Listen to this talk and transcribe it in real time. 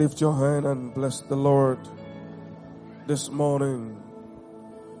Lift your hand and bless the Lord this morning.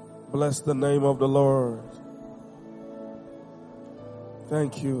 Bless the name of the Lord.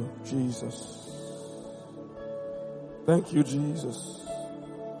 Thank you, Jesus. Thank you, Jesus.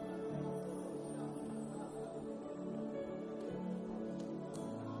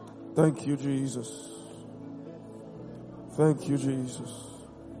 Thank you, Jesus. Thank you, Jesus.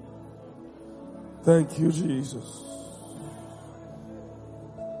 Thank you, Jesus.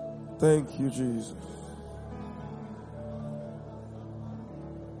 Thank you, Jesus.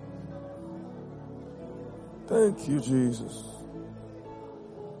 Thank you, Jesus.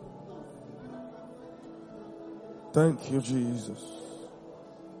 Thank you, Jesus.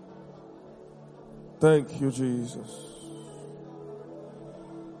 Thank you, Jesus.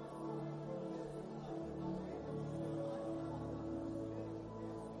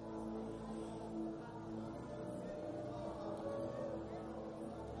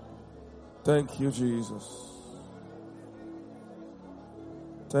 Thank you, Jesus.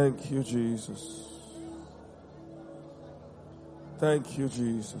 Thank you, Jesus. Thank you,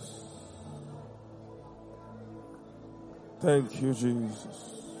 Jesus. Thank you, Jesus.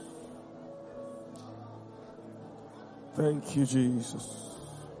 Thank you, Jesus.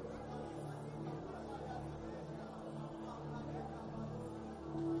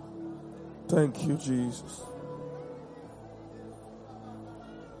 Thank you, Jesus.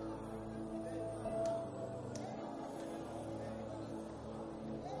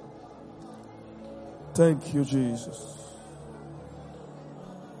 Thank you, Jesus.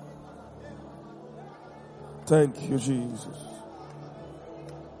 Thank you, Jesus.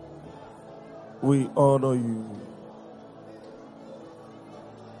 We honor you.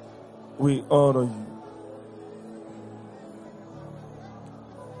 We honor you.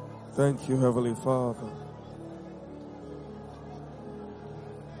 Thank you, Heavenly Father.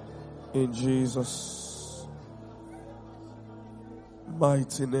 In Jesus'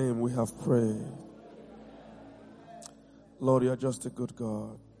 mighty name we have prayed. Lord, you are just a good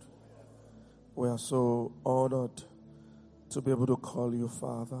God. We are so honored to be able to call you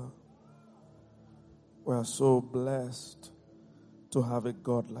Father. We are so blessed to have a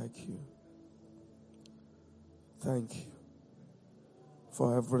God like you. Thank you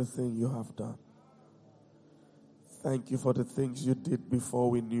for everything you have done. Thank you for the things you did before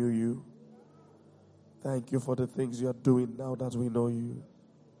we knew you. Thank you for the things you are doing now that we know you.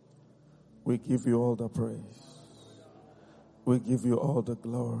 We give you all the praise. We give you all the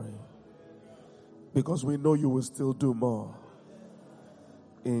glory. Because we know you will still do more.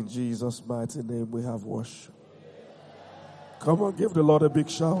 In Jesus' mighty name we have worship. Come on, give the Lord a big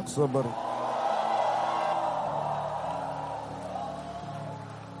shout, somebody.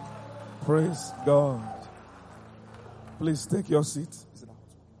 Praise God. Please take your seat.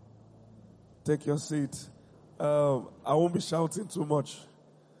 Take your seat. I won't be shouting too much.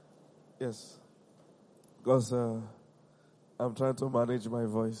 Yes. Because I'm trying to manage my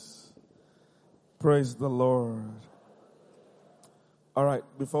voice. Praise the Lord. All right,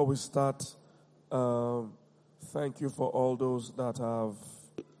 before we start, thank you for all those that have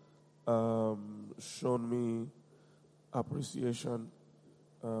shown me appreciation.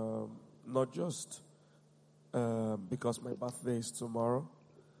 Not just because my birthday is tomorrow,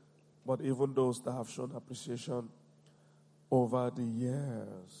 but even those that have shown appreciation over the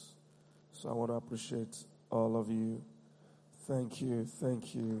years. So I want to appreciate all of you. Thank you,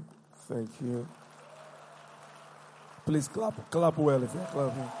 thank you, thank you. Please clap well if you're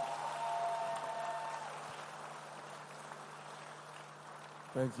clapping.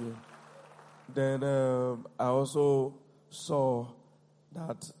 Thank you. Then I also saw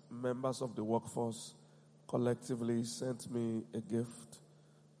that members of the workforce collectively sent me a gift.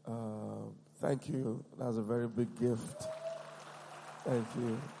 Thank you. That's a very big gift. Thank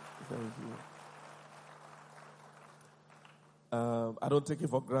you. Thank you. I don't take it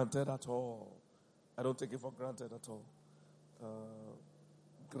for granted at all. I don't take it for granted at all.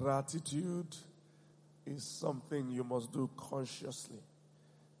 Gratitude is something you must do consciously.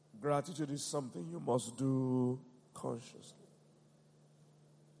 Gratitude is something you must do consciously.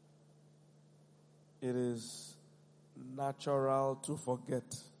 It is natural to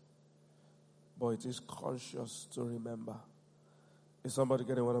forget, but it is conscious to remember. Is somebody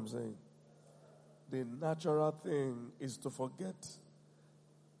getting what I'm saying? The natural thing is to forget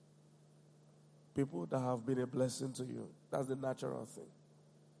people that have been a blessing to you. That's the natural thing.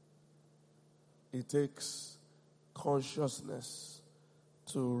 It takes consciousness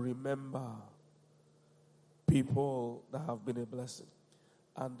to remember people that have been a blessing.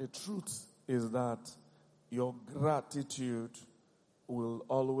 And the truth is that your gratitude will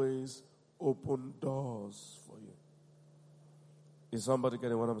always open doors for you. Is somebody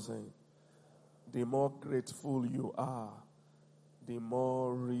getting what I'm saying? The more grateful you are, the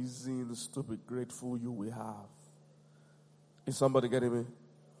more reasons to be grateful you will have. Is somebody getting me?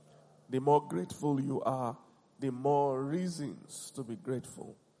 The more grateful you are, the more reasons to be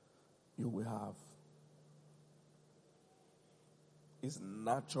grateful you will have. It's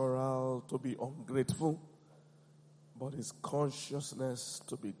natural to be ungrateful, but it's consciousness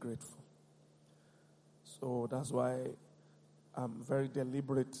to be grateful. So that's why I'm very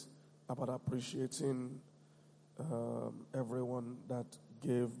deliberate about appreciating everyone that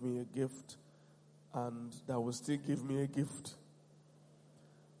gave me a gift and that will still give me a gift.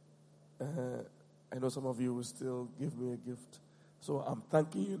 I know some of you will still give me a gift. So I'm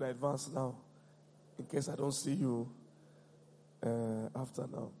thanking you in advance now, in case I don't see you after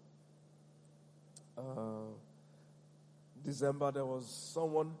now. December, there was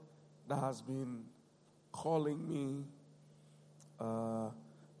someone that has been calling me,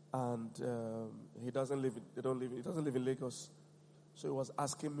 and he doesn't live in Lagos. So he was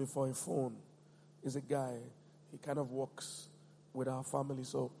asking me for a phone. He's a guy. He kind of works with our family,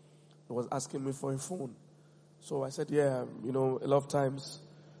 so he was asking me for a phone. So I said, yeah, a lot of times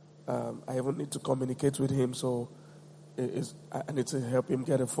I even need to communicate with him, so I need to help him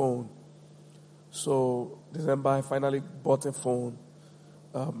get a phone. So December, I finally bought a phone.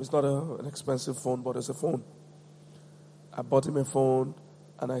 It's not an expensive phone, but it's a phone. I bought him a phone,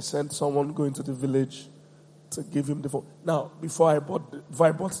 and I sent someone going to the village to give him the phone. Now, before I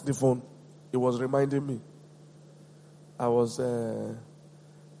bought the phone, it was reminding me. I was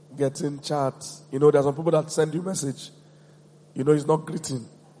getting chats. There's some people that send you message. It's not greeting.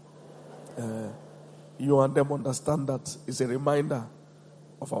 You and them understand that it's a reminder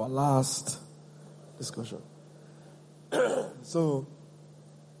of our last discussion. So,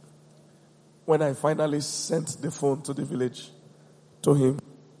 when I finally sent the phone to the village, to him,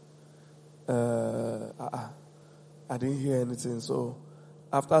 I didn't hear anything. So,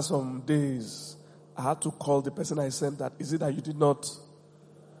 after some days, I had to call the person I sent that. Is it that you did not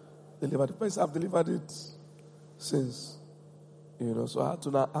deliver the person? I've delivered it since. So I had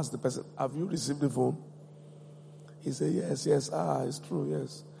to now ask the person, have you received the phone? He said, yes. It's true,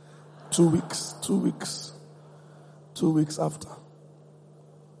 yes. 2 weeks. 2 weeks after.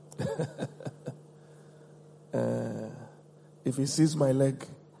 If he sees my leg,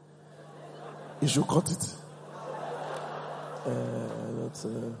 he should cut it.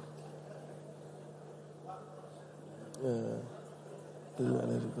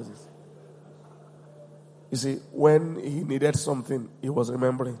 You see, when he needed something, he was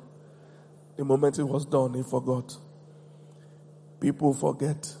remembering. The moment it was done, he forgot. People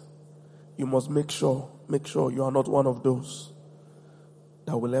forget. You must make sure you are not one of those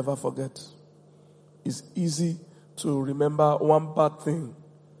that will ever forget. It's easy to remember one bad thing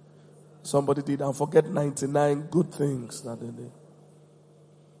somebody did and forget 99 good things that they did.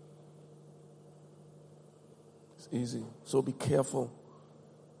 It's easy. So be careful.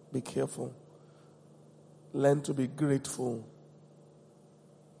 Be careful. Learn to be grateful.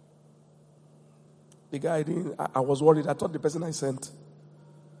 The guy I was worried. I thought the person I sent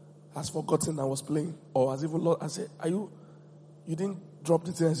has forgotten I was playing or has even lost. I said, you didn't drop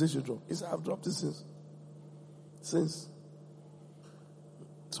the thing I said you dropped. He said, I've dropped it since.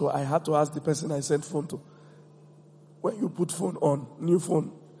 So I had to ask the person I sent phone to, when you put phone on, new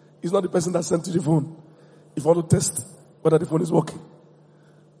phone, it's not the person that sent you the phone. If you want to test whether the phone is working.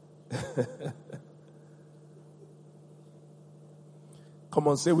 Come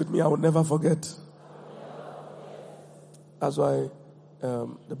on, say with me, I will never forget. That's why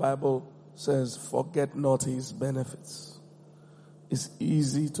the Bible says, forget not his benefits. It's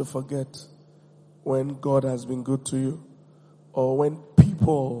easy to forget when God has been good to you, or when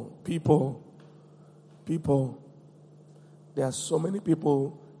people, there are so many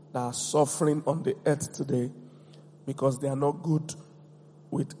people that are suffering on the earth today because they are not good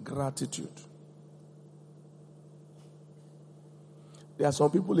with gratitude. There are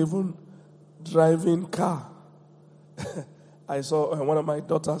some people even driving car. I saw one of my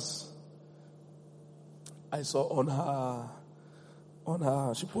daughters. I saw on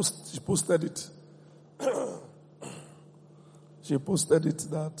her. She posted it. She posted it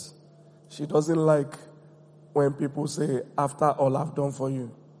that she doesn't like when people say, after all I've done for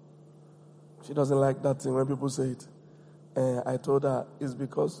you. She doesn't like that thing when people say it. And I told her, it's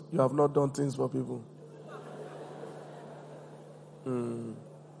because you have not done things for people.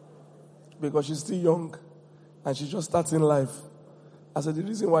 Because she's still young and she's just starting life. I said, the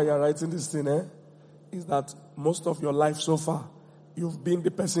reason why you're writing this thing is that most of your life so far, You've been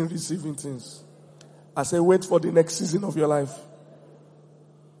the person receiving things. I say, wait for the next season of your life.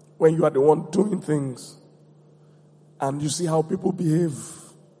 When you are the one doing things. And you see how people behave.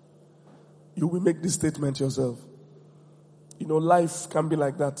 You will make this statement yourself. Life can be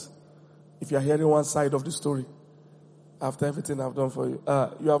like that. If you're hearing one side of the story. After everything I've done for you.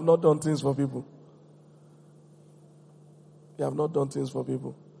 You have not done things for people. You have not done things for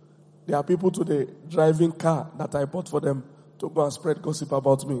people. There are people today driving car that I bought for them to go and spread gossip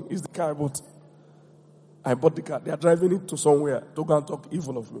about me. It's the car I bought. I bought the car. They are driving it to somewhere to go and talk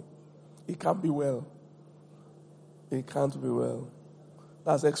evil of me. It can't be well. It can't be well.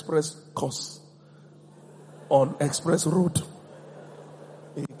 That's express course on express road.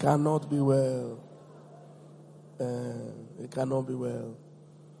 It cannot be well. It cannot be well.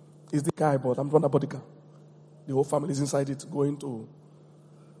 It's the car I bought. I'm the one that bought the car. The whole family is inside it going to.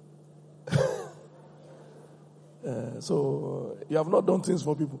 So you have not done things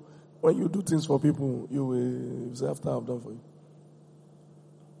for people. When you do things for people, you will say, after I've done for you.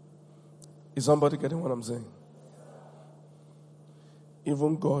 Is somebody getting what I'm saying?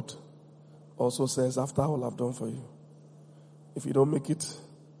 Even God also says, after all I've done for you. If you don't make it.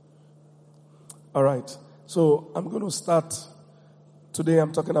 All right. So I'm going to start. Today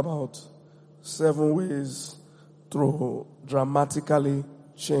I'm talking about 7 ways to dramatically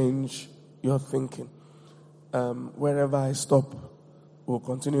change your thinking. Wherever I stop, we'll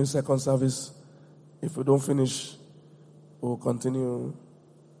continue in second service. If we don't finish, we'll continue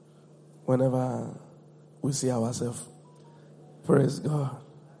whenever we see ourselves. Praise God.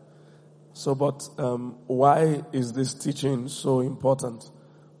 So, but why is this teaching so important?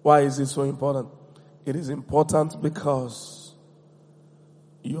 Why is it so important? It is important because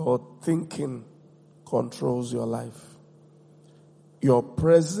your thinking controls your life. Your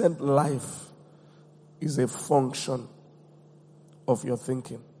present life is a function of your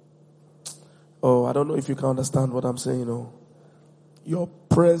thinking. Oh, I don't know if you can understand what I'm saying. No. Your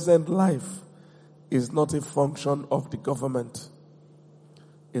present life is not a function of the government.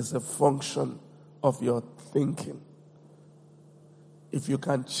 It's a function of your thinking. If you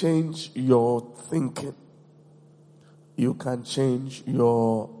can change your thinking, you can change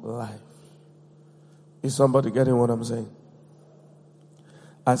your life. Is somebody getting what I'm saying?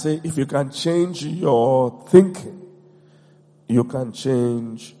 I say, if you can change your thinking, you can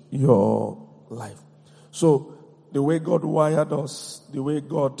change your life. So, the way God wired us, the way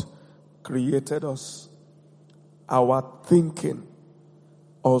God created us, our thinking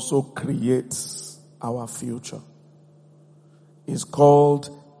also creates our future. It's called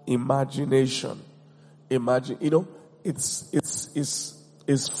imagination. Imagine, it's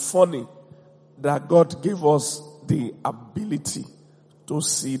funny that God gave us the ability to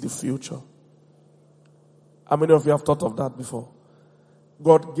see the future. How many of you have thought of that before?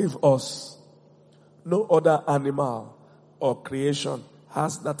 God gave us. No other animal or creation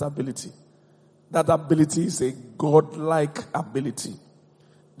has that ability. That ability is a God-like ability.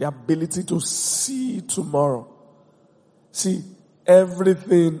 The ability to see tomorrow. See,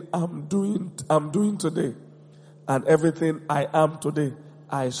 everything I'm doing today, and everything I am today,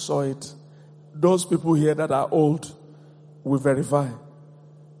 I saw it. Those people here that are old will verify.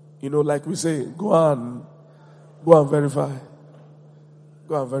 Like we say, go and verify.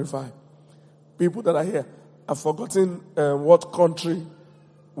 Go and verify. People that are here, I've forgotten what country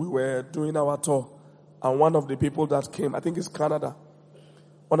we were doing our tour. And one of the people that came, I think it's Canada,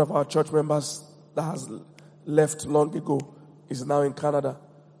 one of our church members that has left long ago is now in Canada.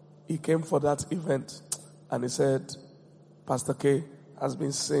 He came for that event and he said, Pastor K has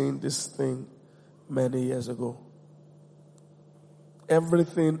been saying this thing many years ago.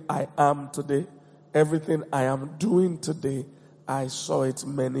 Everything I am today, everything I am doing today, I saw it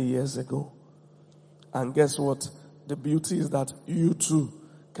many years ago. And guess what? The beauty is that you too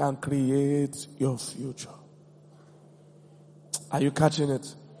can create your future. Are you catching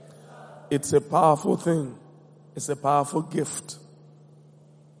it? It's a powerful thing. It's a powerful gift.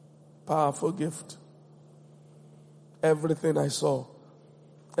 Powerful gift. Everything I saw,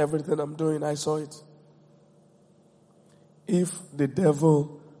 everything I'm doing, I saw it. If the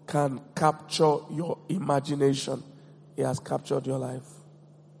devil can capture your imagination, he has captured your life.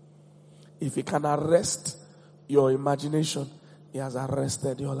 If he can arrest your imagination, he has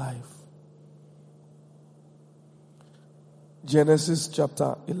arrested your life. Genesis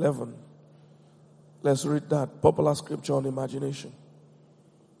chapter 11. Let's read that popular scripture on imagination.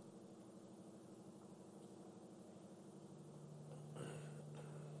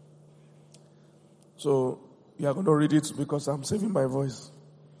 So, you are going to read it because I'm saving my voice.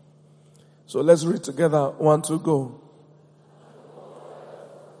 So let's read together. 1, 2, go.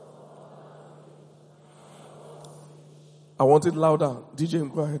 I want it louder.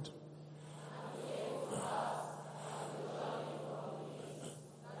 DJ, go ahead.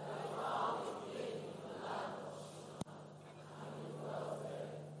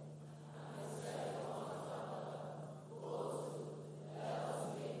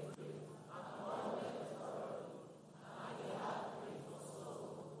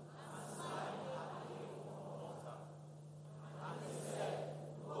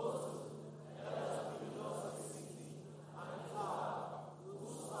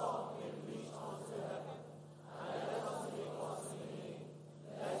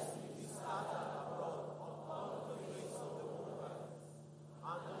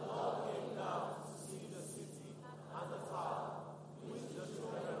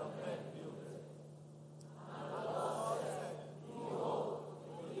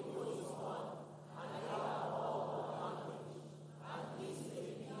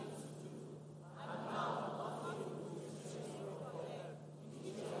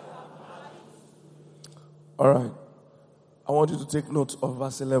 All right. I want you to take note of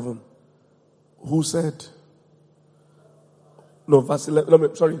verse 11. Who said? No, verse 11.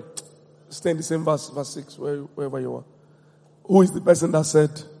 No, sorry. Stay in the same verse 6, wherever you are. Who is the person that said?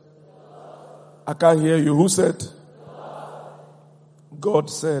 I can't hear you. Who said?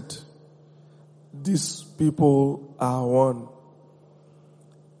 God said, these people are one.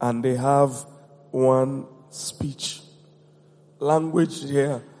 And they have one speech. Language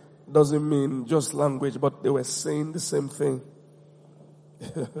here doesn't mean just language, but they were saying the same thing.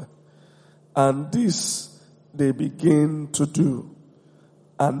 And this they begin to do.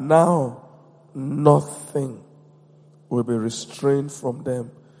 And now nothing will be restrained from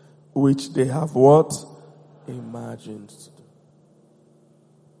them, which they have what? Imagined to do.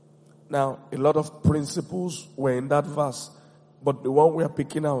 Now, a lot of principles were in that verse, but the one we are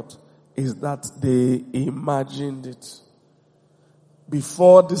picking out is that they imagined it.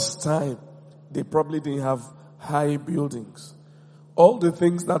 Before this time, they probably didn't have high buildings. All the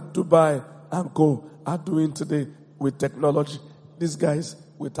things that Dubai and Co are doing today with technology, these guys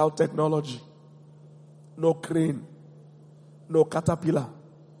without technology, no crane, no caterpillar,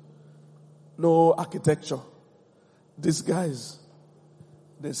 no architecture. These guys,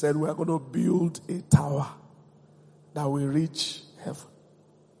 they said, we are going to build a tower that will reach heaven.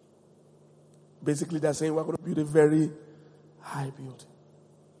 Basically, they're saying we're going to build a very high building.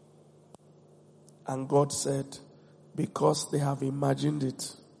 And God said, because they have imagined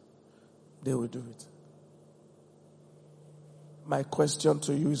it, they will do it. My question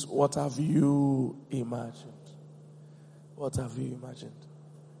to you is, what have you imagined? What have you imagined?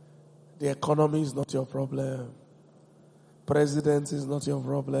 The economy is not your problem. President is not your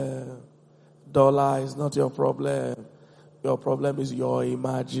problem. Dollar is not your problem. Your problem is your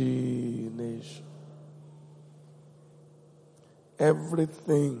imagination.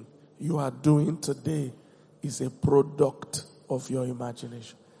 Everything you are doing today is a product of your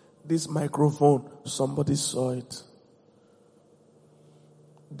imagination. This microphone, somebody saw it.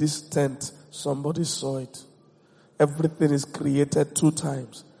 This tent, somebody saw it. Everything is created 2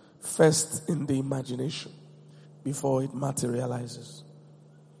 times. First in the imagination, before it materializes.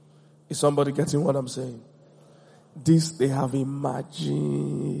 Is somebody getting what I'm saying? This they have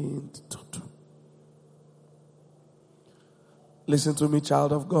imagined to do. Listen to me,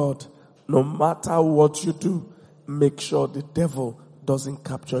 child of God. No matter what you do, make sure the devil doesn't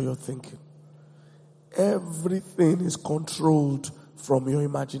capture your thinking. Everything is controlled from your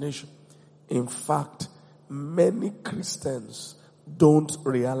imagination. In fact, many Christians don't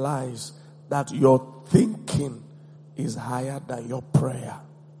realize that your thinking is higher than your prayer.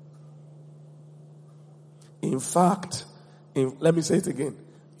 In fact, let me say it again.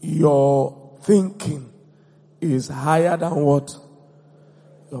 Your thinking is higher than what?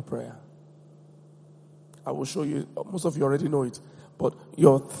 Your prayer. I will show you. Most of you already know it. But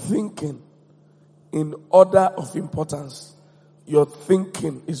your thinking, in order of importance, your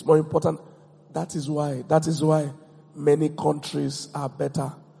thinking is more important. That is why many countries are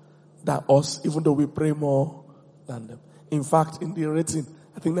better than us, even though we pray more than them. In fact, in the rating,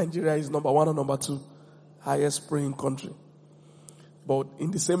 I think Nigeria is number 1 or number 2 highest praying country. But in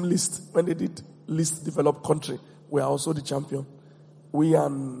the same list, when they did least developed country, we are also the champion. We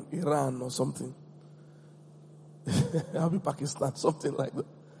and Iran or something. I'll be Pakistan, something like that.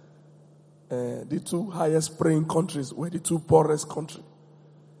 The 2 highest praying countries were the 2 poorest countries.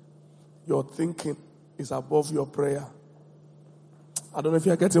 Your thinking is above your prayer. I don't know if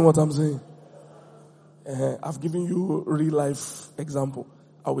you're getting what I'm saying. I've given you a real life example.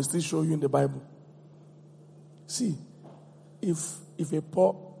 I will still show you in the Bible. See, if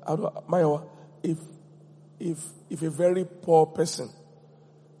if a very poor person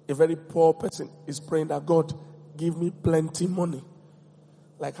is praying that God give me plenty money,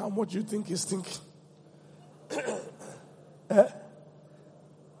 like how much you think he's thinking? A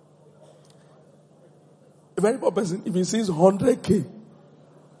very poor person, if he sees 100K,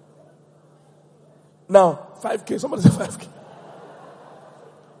 now 5K, somebody say 5K.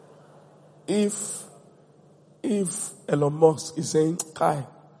 If Elon Musk is saying, Kai,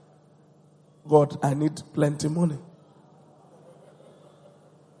 God, I need plenty money,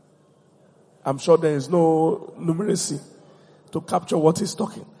 I'm sure there is no numeracy to capture what he's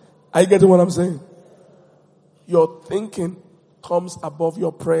talking. Are you getting what I'm saying? Your thinking comes above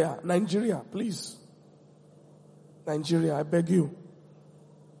your prayer. Nigeria, please. Nigeria, I beg you.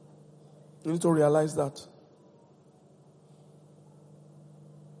 You need to realize that.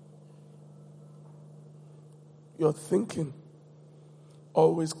 Your thinking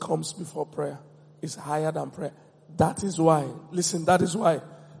always comes before prayer. It's higher than prayer. That is why, listen, that is why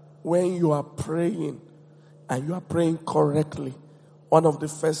when you are praying and you are praying correctly, one of the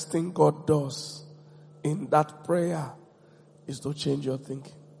first things God does in that prayer is to change your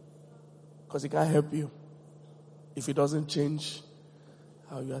thinking. Because he can't help you if he doesn't change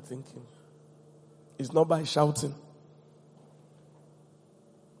how you are thinking. It's not by shouting.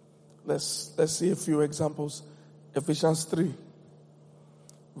 Let's see a few examples. Ephesians 3,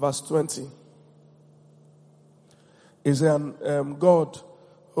 verse 20. Is God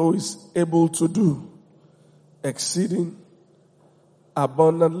who is able to do exceeding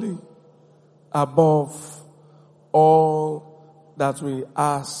abundantly above all that we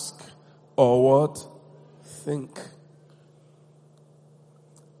ask or what? Think.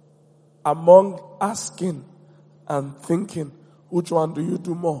 Among asking and thinking, which one do you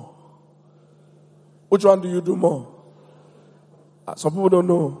do more? Which one do you do more? Some people don't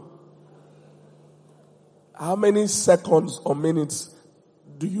know. How many seconds or minutes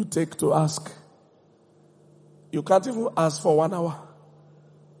do you take to ask? You can't even ask for 1 hour.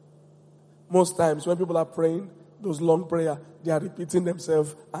 Most times when people are praying, those long prayers, they are repeating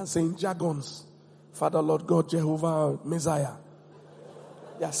themselves and saying jargons. Father, Lord God, Jehovah, Messiah.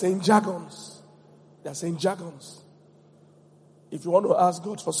 They are saying jargons. They are saying jargons. If you want to ask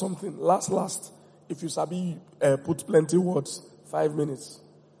God for something, last, if you sabi put plenty words, 5 minutes,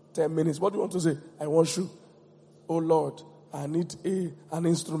 10 minutes, what do you want to say? I want you. Oh Lord, I need an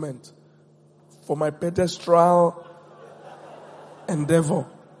instrument for my pedestral endeavor.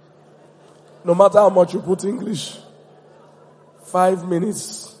 No matter how much you put English, 5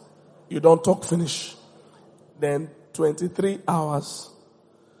 minutes, you don't talk finish. Then 23 hours,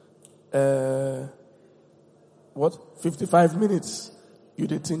 55 minutes, you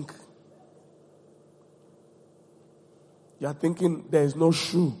did think. You are thinking there is no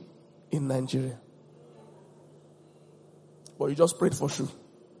shoe in Nigeria. But you just prayed for shoe.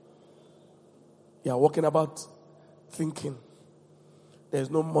 You are walking about thinking there is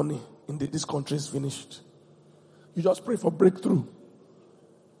no money in this country is finished. You just pray for breakthrough.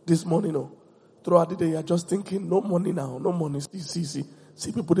 This morning, no. Throughout the day, you are just thinking, no money now, no money.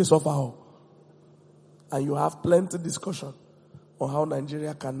 See people they suffer. And you have plenty discussion on how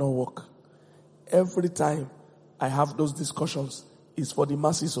Nigeria cannot work. Every time I have those discussions, it's for the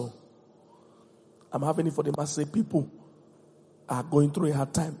masses. I'm having it for the masses. People are going through a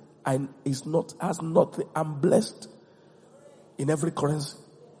hard time. And it's not, has nothing. I'm blessed in every currency.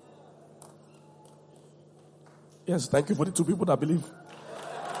 Yes, thank you for the 2 people that believe.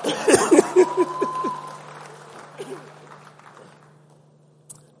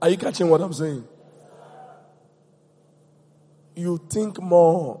 Are you catching what I'm saying? You think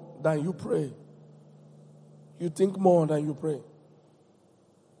more than you pray. You think more than you pray.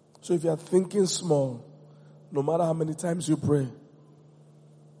 So if you are thinking small, no matter how many times you pray,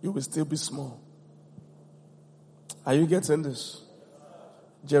 you will still be small. Are you getting this?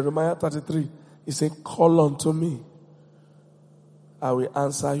 Jeremiah 33, he said, call unto me. I will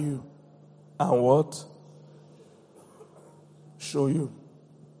answer you. And what? Show you.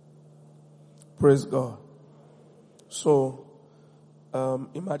 Praise God. So,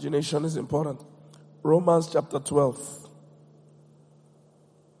 imagination is important. Romans chapter 12.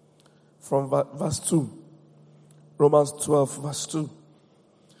 From verse 2. Romans 12 verse 2.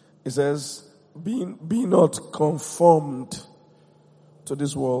 It says, be not conformed to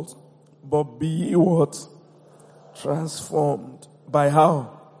this world, but be what? Transformed. By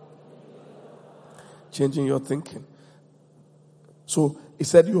how? Changing your thinking. So, he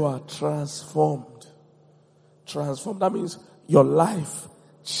said you are transformed. Transformed. That means your life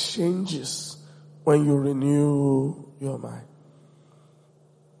changes when you renew your mind.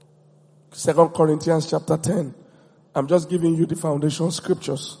 2 Corinthians chapter 10. I'm just giving you the foundation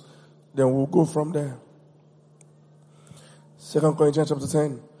scriptures. Then we'll go from there. 2 Corinthians chapter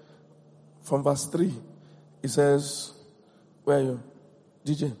 10. From verse 3. It says, where are you?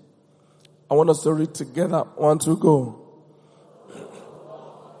 DJ. I want us to read together. 1, 2, go.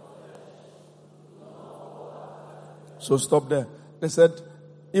 So stop there. They said,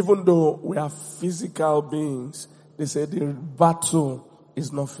 even though we are physical beings, they said the battle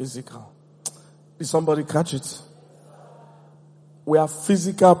is not physical. Did somebody catch it? We are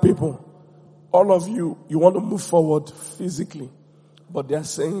physical people. All of you want to move forward physically. But they are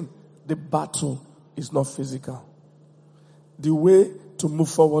saying the battle is not physical. The way to move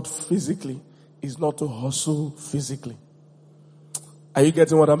forward physically is not to hustle physically. Are you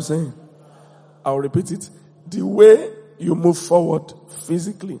getting what I'm saying? I'll repeat it. The way you move forward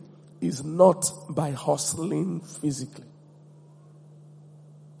physically is not by hustling physically.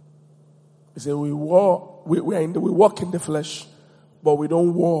 You say we walk in the flesh, but we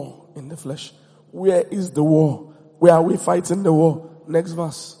don't war in the flesh. Where is the war? Where are we fighting the war? Next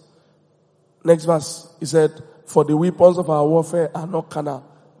verse. He said, for the weapons of our warfare are not carnal.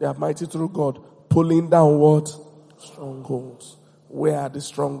 They are mighty through God, pulling down what? Strongholds. Where are the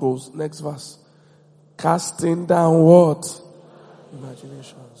strongholds? Next verse. Casting down what?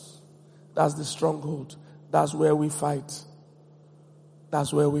 Imaginations. That's the stronghold. That's where we fight.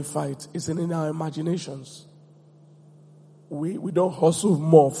 That's where we fight. It's in our imaginations. We don't hustle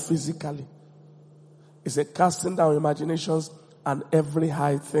more physically. It's a casting down imaginations and every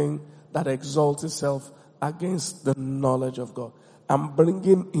high thing that exalts itself against the knowledge of God. And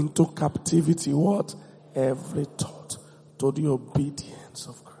bringing into captivity what? Every thought to the obedience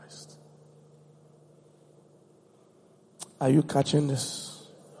of Christ. Are you catching this?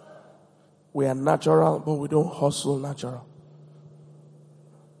 We are natural, but we don't hustle natural.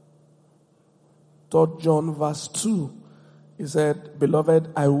 3 John verse 2. He said, beloved,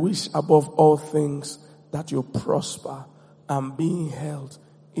 I wish above all things that you prosper and be in health,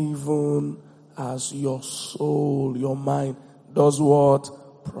 even as your soul, your mind does what?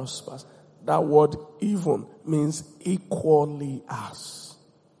 Prospers. That word even means equally as.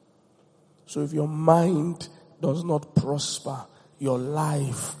 So if your mind does not prosper, your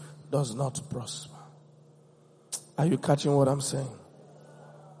life does not prosper. Are you catching what I'm saying?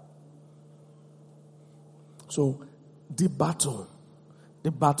 So the battle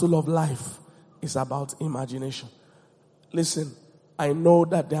of life is about imagination. Listen, I know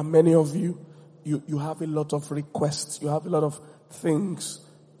that there are many of you have a lot of requests. You have a lot of things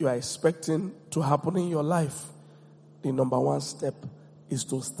you are expecting to happen in your life. The number one step is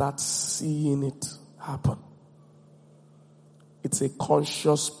to start seeing it happen. It's a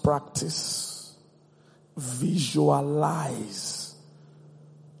conscious practice. Visualize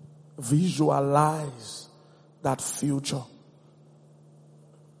that future.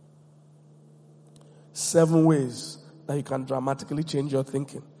 7 ways that you can dramatically change your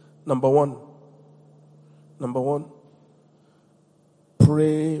thinking. Number one,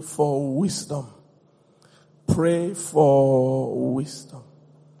 pray for wisdom. Pray for wisdom.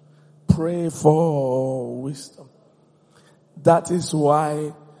 Pray for wisdom. That is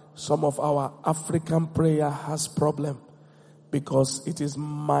why some of our African prayer has problem, because it is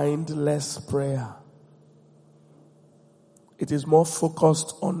mindless prayer. It is more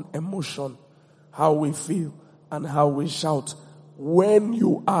focused on emotion, how we feel and how we shout. When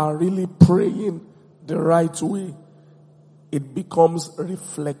you are really praying the right way, it becomes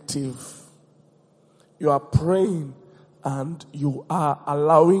reflective. You are praying and you are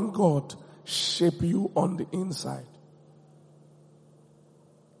allowing God shape you on the inside.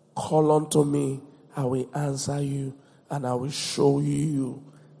 Call unto me, I will answer you, and I will show you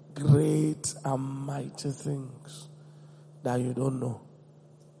great and mighty things that you don't know.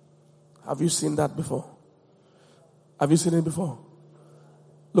 Have you seen that before? Have you seen it before?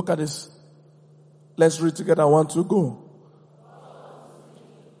 Look at this. Let's read together. 1, 2, go.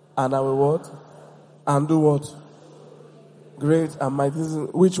 And I will what? And do what? Great and mighty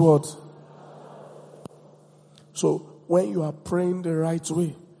things. Which what? So when you are praying the right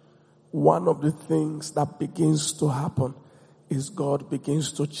way, one of the things that begins to happen is God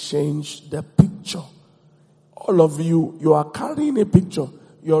begins to change the picture. All of you are carrying a picture.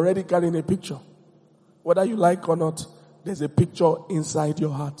 You're already carrying a picture. Whether you like or not, there's a picture inside your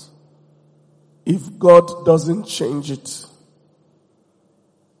heart. If God doesn't change it,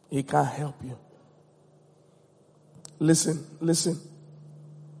 He can't help you. Listen.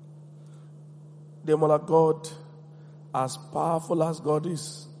 The man of God, as powerful as God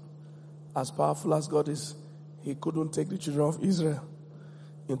is, He couldn't take the children of Israel.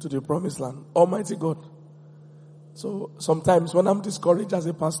 into the promised land. Almighty God. So sometimes when I'm discouraged as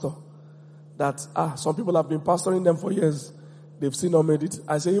a pastor, that some people have been pastoring them for years, they've still not made it.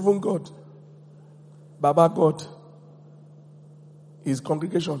 I say, even God, Baba God, his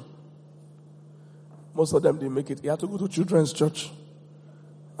congregation, most of them didn't make it. He had to go to children's church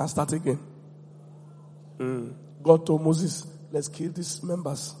and start again. God told Moses, let's kill these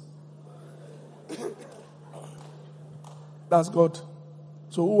members. That's God.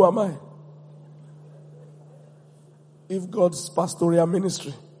 So who am I? If God's pastoral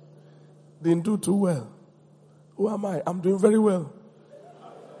ministry didn't do too well, who am I? I'm doing very well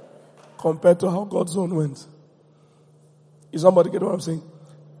compared to how God's own went. Is somebody get what I'm saying?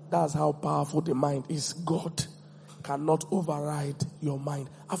 That's how powerful the mind is. God cannot override your mind.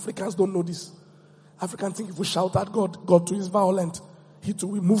 Africans don't know this. Africans think if we shout at God, God too is violent. He too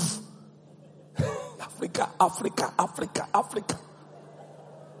will move. Africa, Africa, Africa, Africa.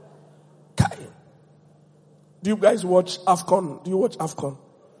 Kai. Do you guys watch AFCON? Do you watch AFCON?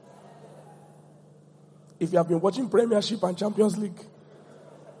 If you have been watching Premiership and Champions League,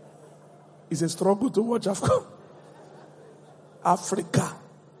 it's a struggle to watch AFCON. Africa,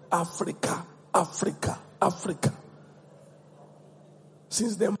 Africa, Africa, Africa.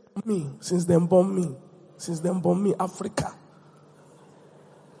 Since them born me, Africa.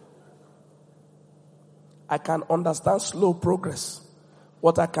 I can understand slow progress.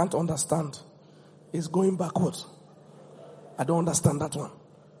 What I can't understand is going backwards. I don't understand that one.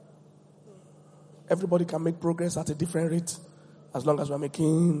 Everybody can make progress at a different rate as long as we're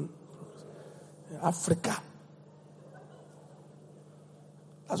making Africa.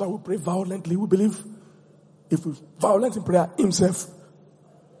 That's why we pray violently. We believe if we're violent in prayer, himself.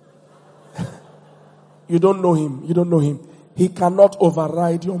 You don't know him. You don't know him. He cannot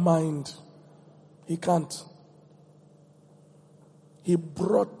override your mind. He can't. He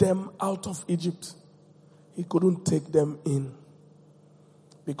brought them out of Egypt. He couldn't take them in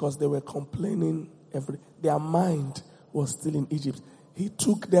because they were complaining. Their mind was still in Egypt. He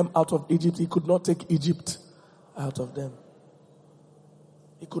took them out of Egypt. He could not take Egypt out of them.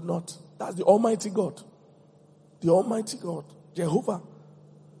 He could not. That's the Almighty God. The Almighty God. Jehovah.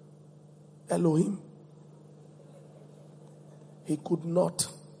 Elohim. He could not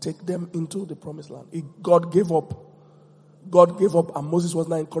take them into the promised land. God gave up. God gave up and Moses was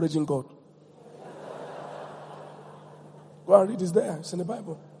not encouraging God. Go and read this there. It's in the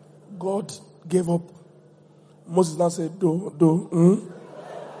Bible. God gave up. Moses now said,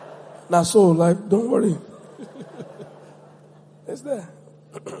 Now so, like, don't worry. It's there.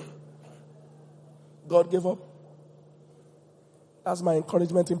 God gave up. That's my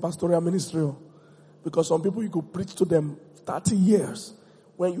encouragement in pastoral ministry. Because some people, you could preach to them 30 years.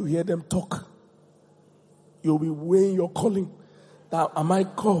 When you hear them talk, you'll be weighing your calling. Now, am I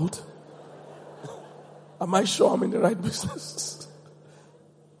called? Am I sure I'm in the right business?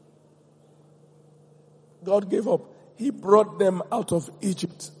 God gave up. He brought them out of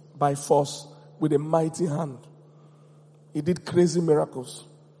Egypt by force with a mighty hand. He did crazy miracles.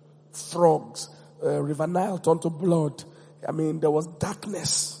 Frogs, River Nile turned to blood. I mean, there was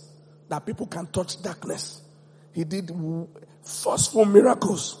darkness. That people can touch darkness. He did forceful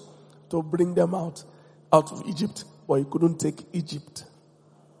miracles to bring them out of Egypt. But he couldn't take Egypt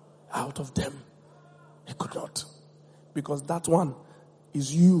out of them. He could not. Because that one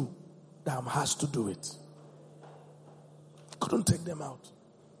is you that has to do it. He couldn't take them out.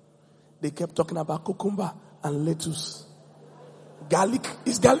 They kept talking about cucumber and lettuce. Garlic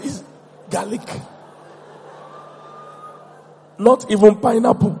is garlic. Not even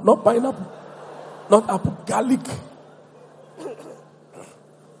pineapple. Not pineapple. Not apple. Garlic.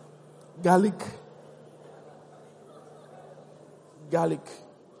 Garlic. Garlic.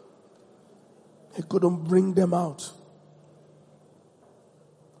 He couldn't bring them out.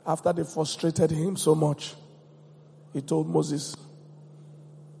 After they frustrated him so much, he told Moses,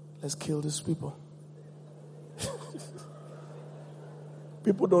 let's kill these people.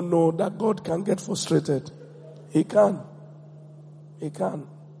 People don't know that God can get frustrated. He can. He can.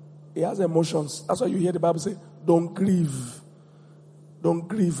 He has emotions. That's why you hear the Bible say, don't grieve. Don't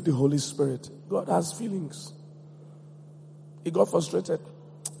grieve the Holy Spirit. God has feelings. He got frustrated.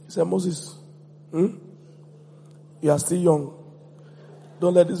 He said, Moses, you are still young.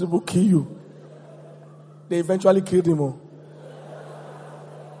 Don't let these people kill you. They eventually killed him.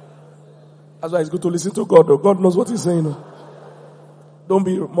 That's why it's good to listen to God. God knows what he's saying. Don't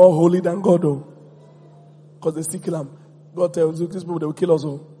be more holy than God. Because they still kill him. God tells you, these people, they will kill us.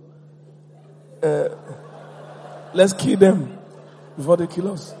 Let's kill them before they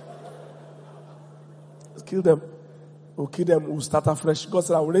kill us. Let's kill them. We'll kill them, we'll start afresh. God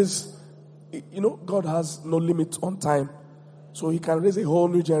said, I will raise, God has no limit on time. So he can raise a whole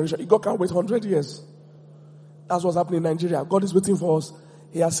new generation. God can wait 100 years. That's what's happening in Nigeria. God is waiting for us.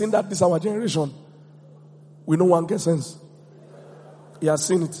 He has seen that this is our generation. We no one gets sense. He has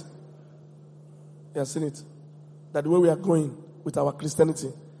seen it. He has seen it. That the way we are going with our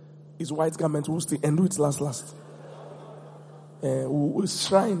Christianity is white garment. We'll still end it last. It's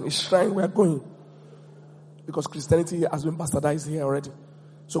shrine we are going. Because Christianity has been bastardized here already.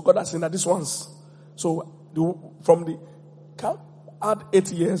 So God has seen that this once. So add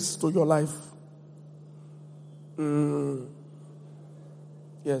 8 years to your life.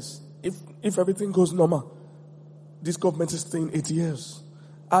 Yes. If everything goes normal, this government is staying 8 years.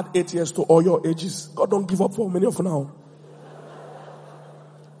 Add 8 years to all your ages. God don't give up for many of you now.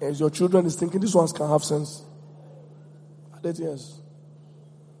 As your children is thinking, these ones can have sense. Add 8 years.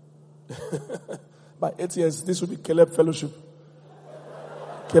 By 8 years, this will be Caleb Fellowship.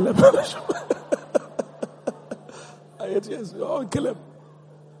 Caleb Fellowship. By 8 years, oh, Caleb.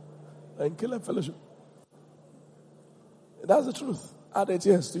 And Caleb Fellowship. That's the truth. Add 8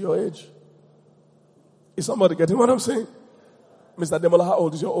 years to your age. Is somebody getting what I'm saying? Mr. Demola, how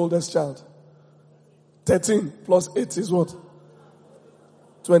old is your oldest child? 13 plus 8 is what?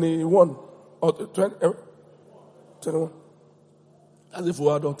 21. Or 21. As if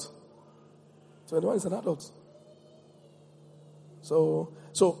we're adults. 21 is an adult. So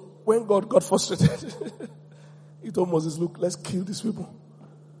when God got frustrated, he told Moses, look, let's kill these people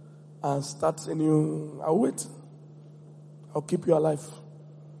and start a new, I'll wait. I'll keep you alive.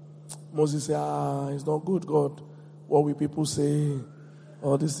 Moses said, it's not good, God. What will people say?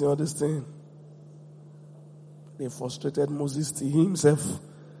 All this thing. They frustrated Moses till he himself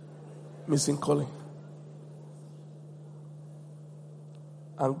missing calling.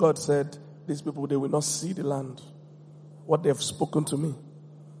 And God said, these people, they will not see the land. What they have spoken to me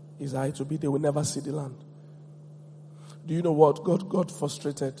is I to be, they will never see the land. Do you know what? God got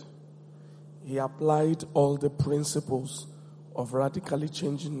frustrated. He applied all the principles of radically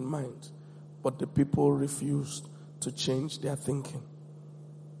changing mind, but the people refused to change their thinking.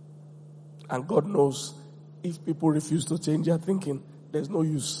 And God knows if people refuse to change their thinking, there's no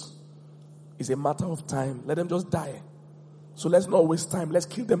use. It's a matter of time. Let them just die. So let's not waste time. Let's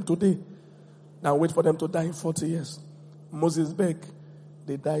kill them today. Now wait for them to die in 40 years. Moses begged.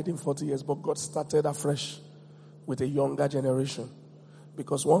 They died in 40 years, but God started afresh with a younger generation.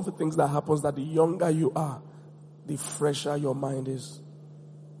 Because one of the things that happens that the younger you are, the fresher your mind is.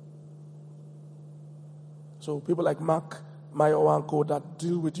 So people like Mark, Mayo and Co that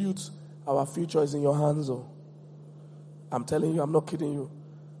deal with youth, our future is in your hands. Oh. I'm telling you, I'm not kidding you.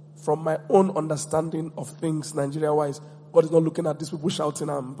 From my own understanding of things, Nigeria-wise, God is not looking at these people shouting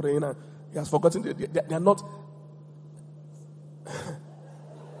and praying. And he has forgotten. They are not.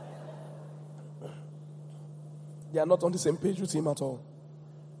 They are not on the same page with him at all.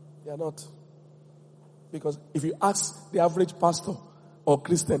 They are not. Because if you ask the average pastor or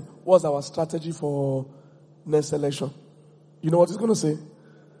Christian, what's our strategy for next election? You know what he's going to say?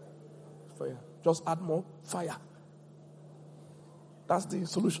 Fire. Just add more fire. That's the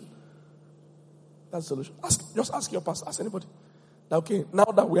solution. That's the solution. Just ask your pastor. Ask anybody. Okay, now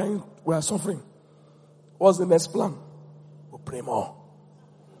that we are suffering, what's the next plan? We'll pray more.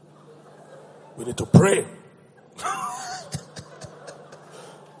 We need to pray.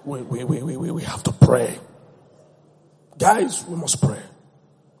 We have to pray. Guys, we must pray.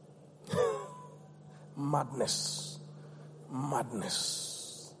 Madness.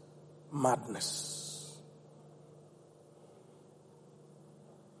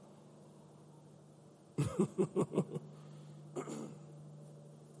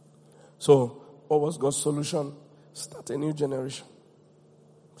 So, what was God's solution? Start a new generation.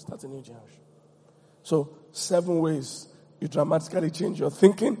 So, 7 ways you dramatically change your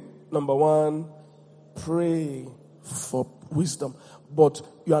thinking. Number 1, pray for wisdom. But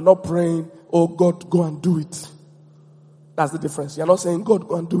you are not praying, oh God, go and do it. That's the difference. You are not saying, God,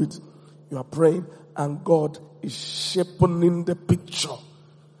 go and do it. You are praying and God is shaping the picture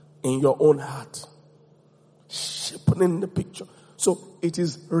in your own heart. Shaping the picture. So it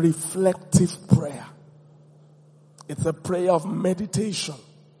is reflective prayer. It's a prayer of meditation.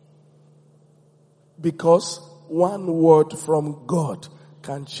 Because one word from God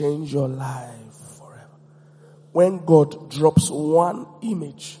can change your life forever. When God drops one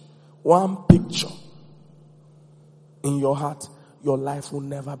image, one picture in your heart, your life will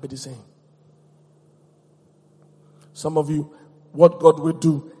never be the same. Some of you, what God will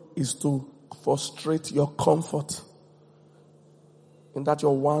do is to frustrate your comfort. In that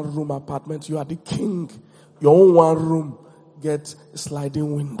your 1-room apartment, you are the king. Your own one room get a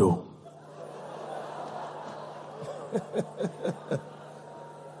sliding window.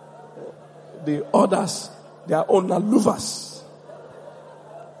 The others, their own are louvers.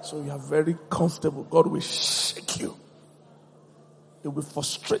 So you are very comfortable. God will shake you. It will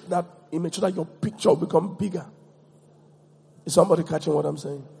frustrate that image so that your picture will become bigger. Is somebody catching what I'm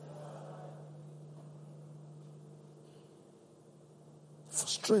saying?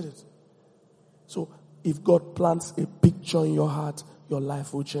 Frustrated. So if God plants a picture in your heart, your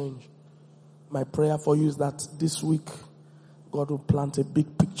life will change. My prayer for you is that this week, God will plant a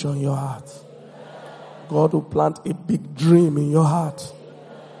big picture in your heart. God will plant a big dream in your heart.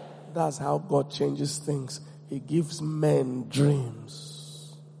 That's how God changes things. He gives men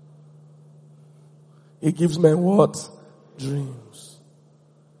dreams. He gives men what? Dreams.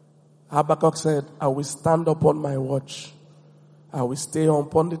 Habakkuk said, I will stand upon my watch. I will stay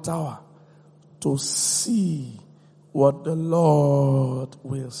upon the tower to see what the Lord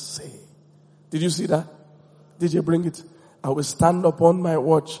will say. Did you see that? Did you bring it? I will stand upon my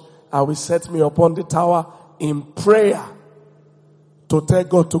watch. I will set me upon the tower in prayer to tell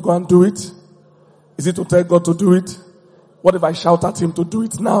God to go and do it. Is it to tell God to do it? What if I shout at him to do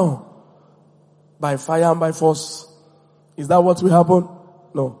it now? By fire and by force. Is that what will happen?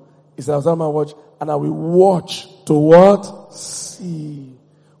 No. He said, I'll stand on my watch and I will watch to what? See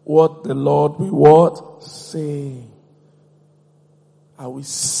what the Lord will what? Say. I will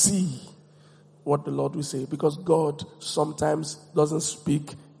see what the Lord will say. Because God sometimes doesn't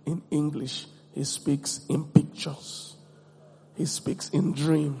speak in English. He speaks in pictures. He speaks in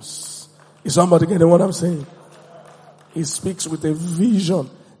dreams. Is somebody getting what I'm saying? He speaks with a vision.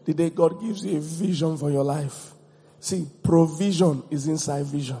 The day God gives you a vision for your life. See, provision is inside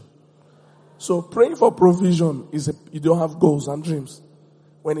vision. So praying for provision is you don't have goals and dreams.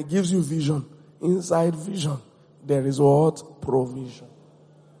 When He gives you vision, inside vision, there is what? Provision.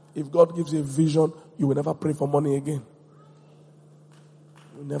 If God gives you a vision, you will never pray for money again.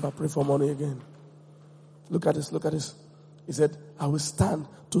 You will never pray for money again. Look at this, look at this. He said, I will stand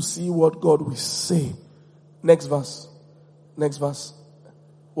to see what God will say. Next verse. Next verse.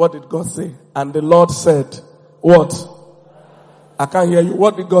 What did God say? And the Lord said, what? I can't hear you.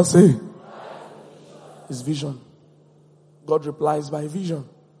 What did God say? His vision. God replies by vision.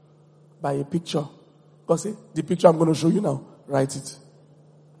 By a picture. God said, the picture I'm going to show you now, write it.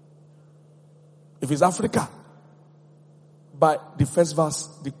 If it's Africa, by the first verse,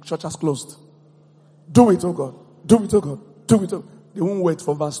 the church has closed. Do it, oh God. Do it, oh God. Do it, oh God. They won't wait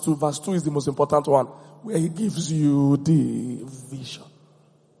for verse 2. Verse 2 is the most important one, where He gives you the vision.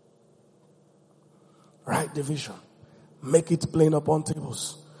 Write the vision. Make it plain upon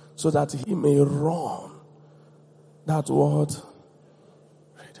tables, so that He may run. That word,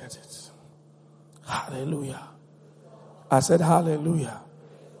 read it. Hallelujah. I said hallelujah.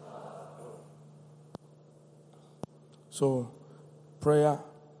 So, prayer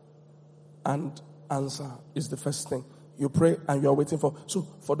and answer is the first thing. You pray and you are waiting for. So,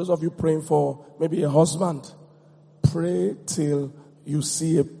 for those of you praying for maybe a husband, pray till you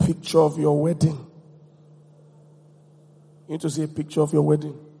see a picture of your wedding. You need to see a picture of your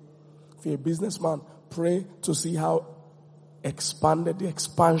wedding. If you're a businessman, pray to see how expanded the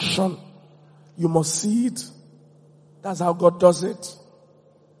expansion. You must see it. That's how God does it.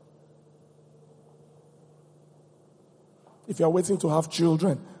 If you're waiting to have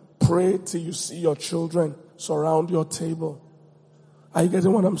children, pray till you see your children surround your table. Are you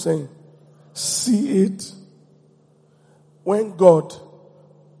getting what I'm saying? See it. When God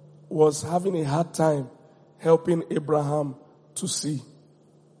was having a hard time helping Abraham to see,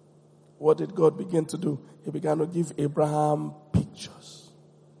 what did God begin to do? He began to give Abraham pictures.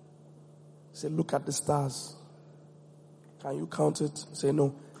 He said, look at the stars. Can you count it? He said,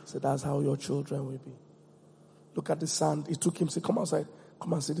 no. He said, that's how your children will be. Look at the sand. He took him, said, come outside.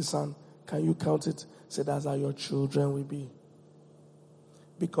 Come and see the sand. Can you count it? He said, that's how your children will be.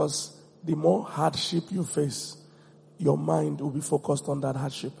 Because the more hardship you face, your mind will be focused on that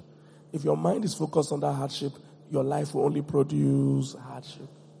hardship. If your mind is focused on that hardship, your life will only produce hardship.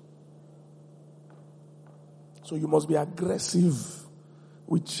 So you must be aggressive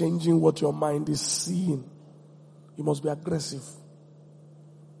with changing what your mind is seeing. You must be aggressive.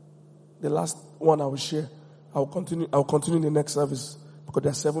 The last one I will share, I'll continue in the next service because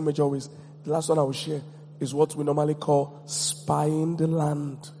there are 7 major ways. The last one I will share is what we normally call spying the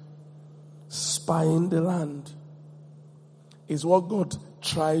land. Spying the land is what God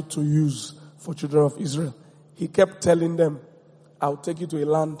tried to use for children of Israel. He kept telling them, I'll take you to a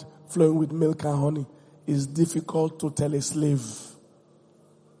land flowing with milk and honey. It's difficult to tell a slave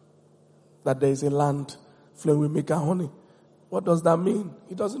that there is a land flowing with milk and honey. What does that mean?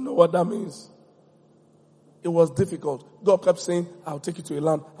 He doesn't know what that means. It was difficult. God kept saying, I'll take you to a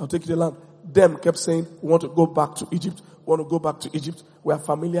land. I'll take you to a land. Them kept saying, we want to go back to Egypt. We want to go back to Egypt. We are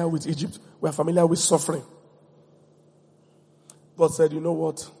familiar with Egypt. We are familiar with suffering. God said, you know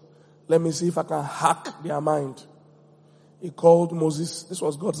what? Let me see if I can hack their mind. He called Moses. This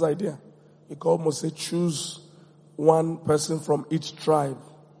was God's idea. He called Moses, choose one person from each tribe.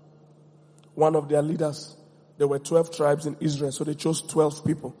 One of their leaders. There were 12 tribes in Israel, so they chose 12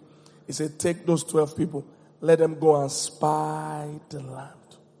 people. He said, take those 12 people. Let them go and spy the land.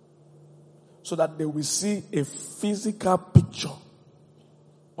 So that they will see a physical picture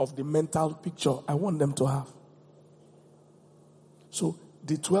of the mental picture I want them to have. So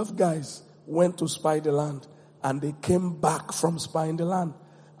the 12 guys went to spy the land, and they came back from spying the land.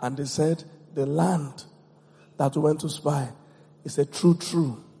 And they said, the land that we went to spy is a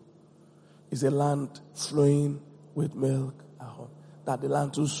true. Is a land flowing with milk and honey. That the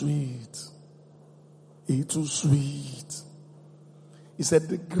land too sweet. It's too sweet. He said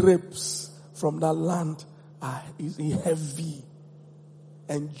the grapes from that land is heavy.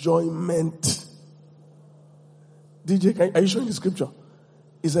 Enjoyment. DJ, are you showing the scripture?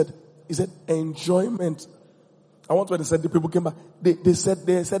 He said enjoyment. I want when they said the people came back. They said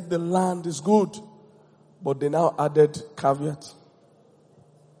the land is good. But they now added caveat.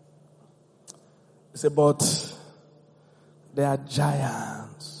 He said, but there are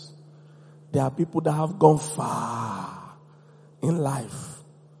giants. There are people that have gone far in life.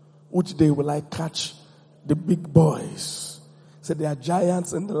 Which day will I catch the big boys? He said, there are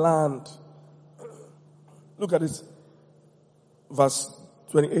giants in the land. Look at it. Verse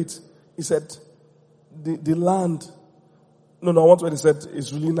 28. He said, the land. No, I want what he said.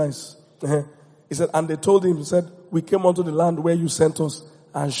 It's really nice. He said, and they told him, he said, we came onto the land where you sent us,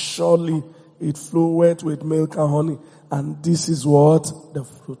 and surely it flowed with milk and honey. And this is what? The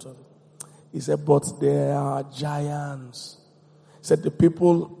fruit of it. He said, but there are giants. He said, the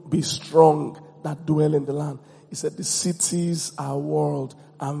people be strong that dwell in the land. He said, the cities are walled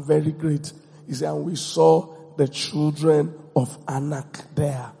and very great. He said, and we saw the children of Anak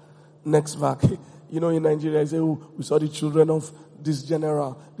there. Next verse. You know, in Nigeria, say, we saw the children of this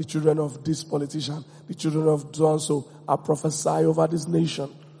general, the children of this politician, the children of so are prophesy over this nation.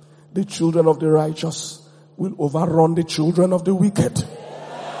 The children of the righteous will overrun the children of the wicked.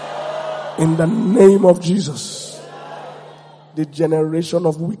 In the name of Jesus. The generation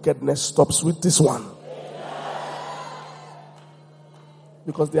of wickedness stops with this one.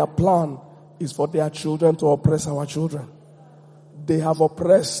 Because their plan is for their children to oppress our children. They have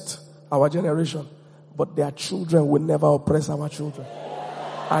oppressed our generation, but their children will never oppress our children.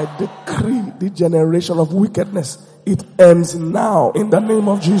 I decree the generation of wickedness, it ends now in the name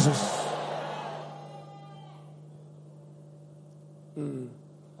of Jesus.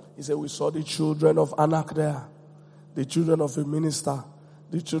 He said, we saw the children of Anak there, the children of a minister,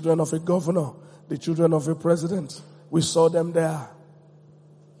 the children of a governor, the children of a president. We saw them there.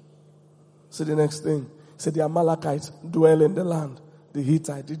 See the next thing. He said, the Amalekites dwell in the land. The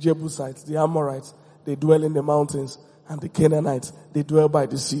Hittites, the Jebusites, the Amorites, they dwell in the mountains. And the Canaanites, they dwell by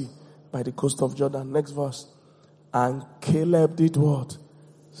the sea, by the coast of Jordan. Next verse. And Caleb did what?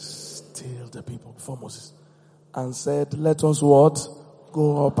 Still the people before Moses. And said, let us what?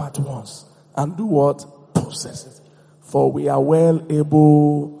 Go up at once. And do what? Possess it. For we are well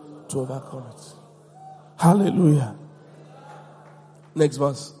able to overcome it. Hallelujah. Next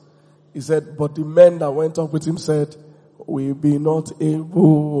verse. He said, but the men that went up with him said, we be not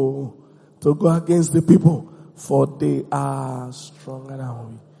able to go against the people, for they are stronger than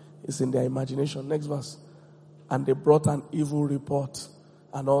we. It's in their imagination. Next verse. And they brought an evil report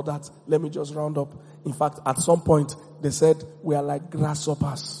and all that. Let me just round up. In fact, at some point, they said, we are like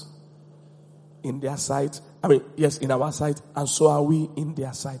grasshoppers in their sight. I mean, yes, in our sight, and so are we in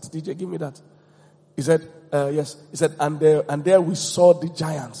their sight. DJ, give me that. He said, yes. He said, and there we saw the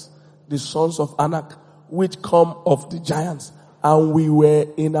giants, the sons of Anak, which come of the giants, and we were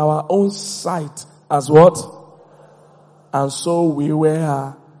in our own sight as what? And so we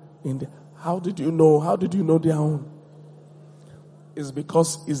were in the... How did you know? How did you know their own? It's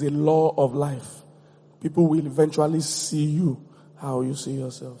because it's a law of life. People will eventually see you how you see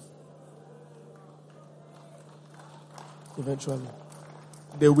yourself. Eventually.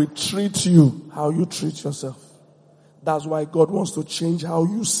 They will treat you how you treat yourself. That's why God wants to change how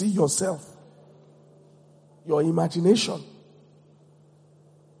you see yourself. Your imagination.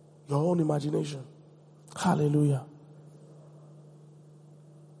 Your own imagination. Hallelujah.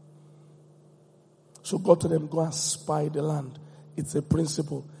 So God told them, go and spy the land. It's a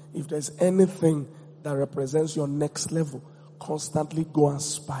principle. If there's anything that represents your next level, constantly go and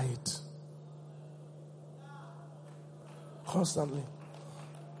spy it. Constantly.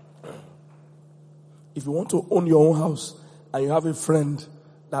 If you want to own your own house and you have a friend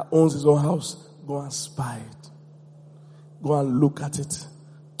that owns his own house, go and spy it. Go and look at it.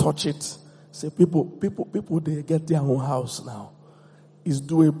 Touch it. Say, people, they get their own house now. It's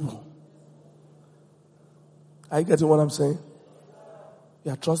doable. Are you getting what I'm saying?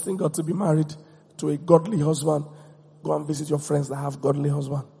 You are trusting God to be married to a godly husband. Go and visit your friends that have godly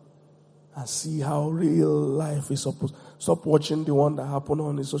husband and see how real life is supposed. Stop watching the one that happened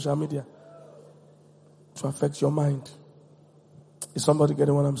on the social media to affect your mind. Is somebody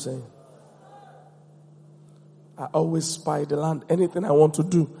getting what I'm saying? I always spy the land. Anything I want to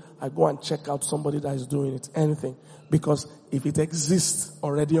do, I go and check out somebody that is doing it. Anything. Because if it exists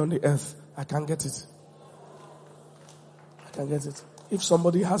already on the earth, I can't get it. I can get it. If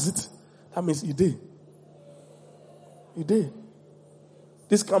somebody has it, that means he did. He did.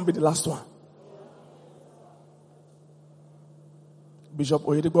 This can't be the last one. Bishop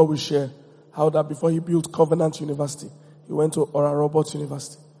Oyedepo will share how that before he built Covenant University, he went to Oral Roberts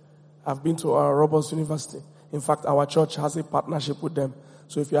University. I've been to Oral Roberts University. In fact, our church has a partnership with them.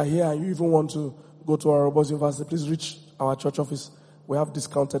 So if you are here and you even want to go to Oral Roberts University, please reach our church office. We have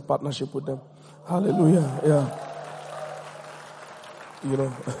discounted partnership with them. Hallelujah. Yeah. You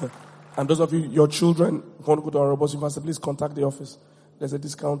know, and those of you, your children want to go to Oral Roberts University, please contact the office. There's a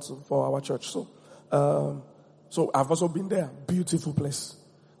discount for our church. So I've also been there. Beautiful place.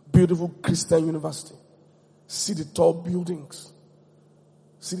 Beautiful Christian university. See the tall buildings.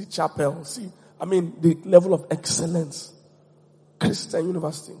 See the chapel. The level of excellence. Christian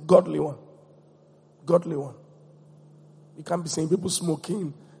university. Godly one. Godly one. You can't be seeing people smoking.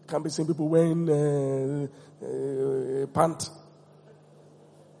 You can't be seeing people wearing pants.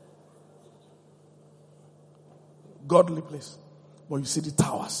 Godly place. But you see the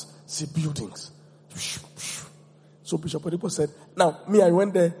towers. See buildings. So Bishop Oyedepo said, now, I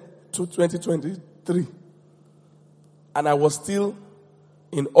went there to 2023. And I was still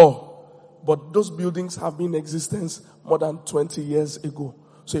in awe. But those buildings have been in existence more than 20 years ago.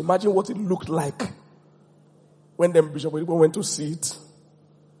 So imagine what it looked like when Bishop Oyedepo went to see it.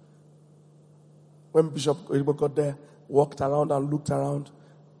 When Bishop Oyedepo got there, walked around and looked around,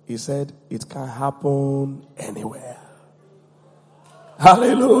 he said, it can happen anywhere.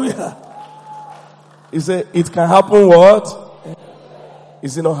 Hallelujah. He said, it can happen what?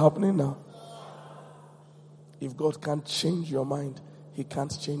 Is it not happening now? If God can't change your mind, He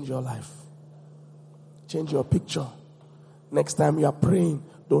can't change your life. Change your picture. Next time you are praying,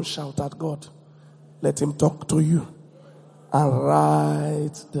 don't shout at God. Let Him talk to you and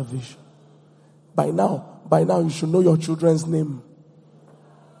write the vision. By now, you should know your children's name.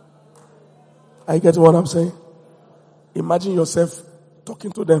 Are you getting what I'm saying? Imagine yourself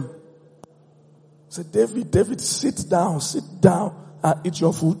talking to them. Say, David, sit down and eat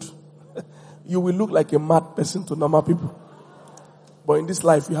your food. You will look like a mad person to normal people. But in this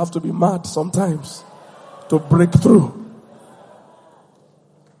life, you have to be mad sometimes to break through.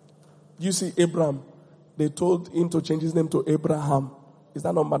 You see Abraham, they told him to change his name to Abraham. Is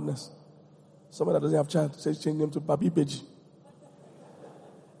that not madness? Somebody that doesn't have a child says change name to Babi Beji.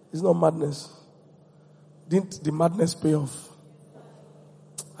 It's not madness. Didn't the madness pay off?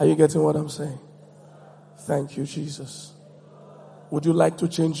 Are you getting what I'm saying? Thank you, Jesus. Would you like to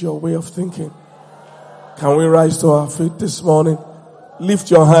change your way of thinking? Can we rise to our feet this morning? Lift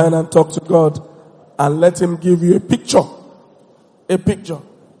your hand and talk to God and let Him give you a picture. A picture.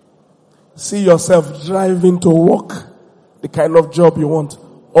 See yourself driving to work, the kind of job you want,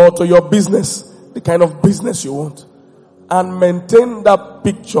 or to your business, the kind of business you want. And maintain that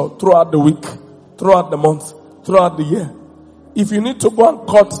picture throughout the week, throughout the month, throughout the year. If you need to go and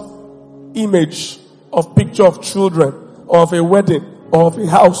cut image of picture of children, or of a wedding, or of a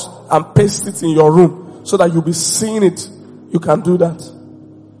house, and paste it in your room, so that you'll be seeing it, you can do that.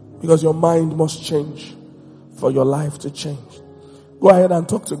 Because your mind must change for your life to change. Go ahead and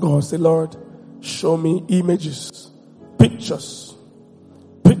talk to God. Say, Lord, show me images, pictures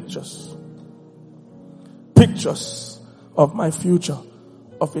of my future,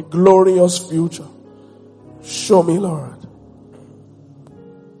 of a glorious future. Show me, Lord.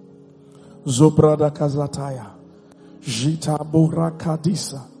 Zobrada Kazataya. Jita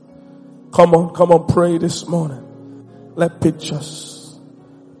Burakadisa. Come on, pray this morning. Let pictures.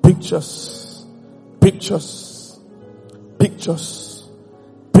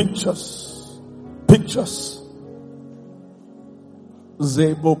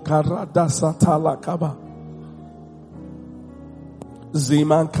 Zebo Karada Satala Kaba.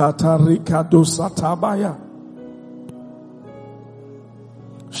 Ziman katarika dosatabaya.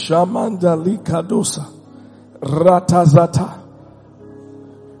 Shamandalika dosa. Ratazata.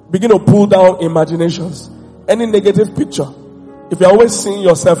 Begin to pull down imaginations. Any negative picture. If you're always seeing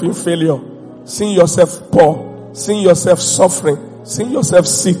yourself in failure, seeing yourself poor, seeing yourself suffering, seeing yourself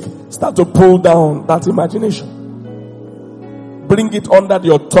sick, start to pull down that imagination. Bring it under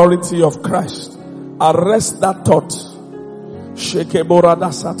the authority of Christ. Arrest that thought.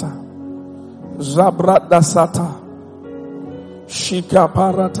 Shekeborada sata. Zabrada sata.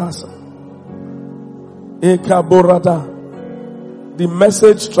 Shikaparatasa. Ekaborada. The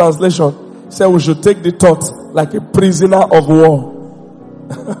Message translation said we should take the thought like a prisoner of war.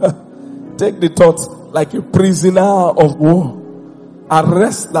 Take the thought like a prisoner of war.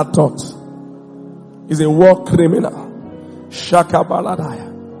 Arrest that thought. He's a war criminal. Shakabaladaya.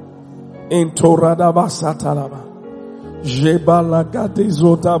 Intoradaba satalaba. Jebala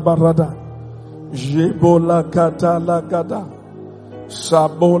gadezota barada. Jebola katala gada.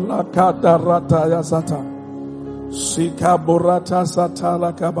 Sabola kadarata yasata. Sikaborata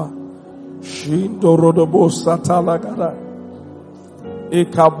satala kaba. Shindorodobo satala gada.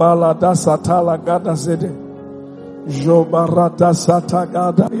 Ikabala da satala gada zede. Jobarata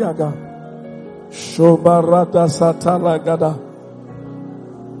satagada yaga. Shobarata satala gada.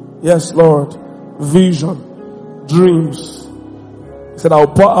 Yes, Lord. Vision. Dreams. He said, I'll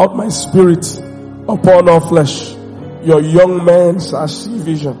pour out my spirit upon all flesh. Your young men shall see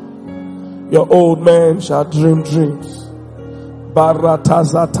vision. Your old men shall dream dreams.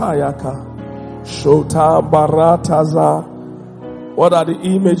 Baratazatayaka. Shota barataza. What are the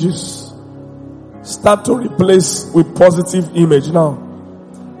images? Start to replace with positive image now.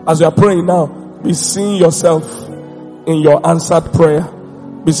 As you are praying now, be seeing yourself in your answered prayer.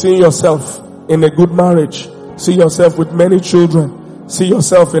 Be seeing yourself in a good marriage. See yourself with many children. See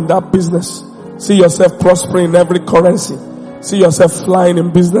yourself in that business. See yourself prospering in every currency. See yourself flying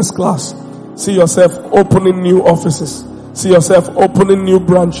in business class. See yourself opening new offices. See yourself opening new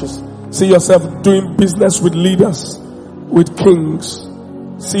branches. See yourself doing business with leaders, with kings.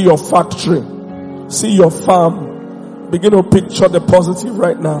 See your factory. See your farm. Begin to picture the positive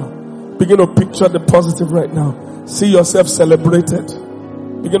right now. Begin to picture the positive right now. See yourself celebrated.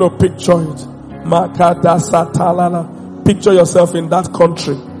 Begin to picture it. Picture yourself in that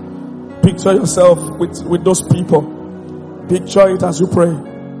country. Picture yourself with those people. Picture it as you pray.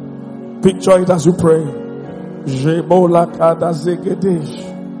 Picture it as you pray. Jebola kada zegedesh.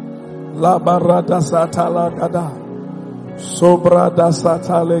 La barada satala gada. Sobrada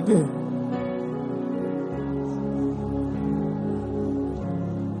satalege.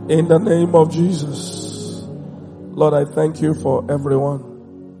 In the name of Jesus. Lord, I thank you for everyone.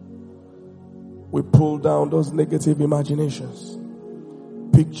 We pull down those negative imaginations.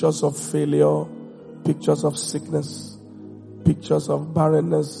 Pictures of failure, pictures of sickness, pictures of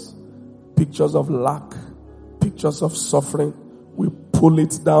barrenness, pictures of lack, pictures of suffering. We pull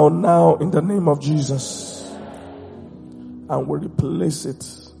it down now in the name of Jesus. And we replace it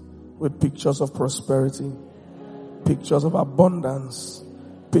with pictures of prosperity, pictures of abundance,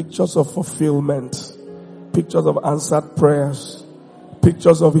 pictures of fulfillment, pictures of answered prayers,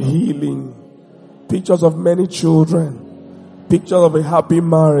 pictures of healing, pictures of many children, pictures of a happy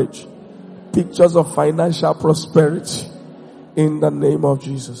marriage, pictures of financial prosperity in the name of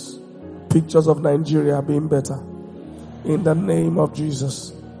Jesus. Pictures of Nigeria being better in the name of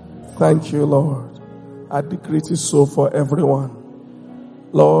Jesus. Thank you, Lord. I decree it is so for everyone.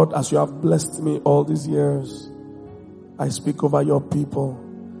 Lord, as you have blessed me all these years, I speak over your people.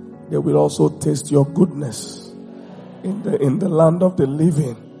 They will also taste your goodness in the land of the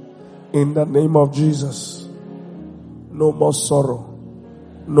living in the name of Jesus. No more sorrow,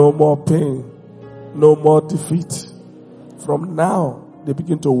 no more pain, no more defeat. From now, they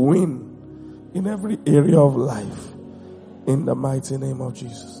begin to win in every area of life in the mighty name of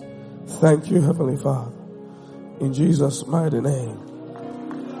Jesus. Thank you, Heavenly Father. In Jesus' mighty name.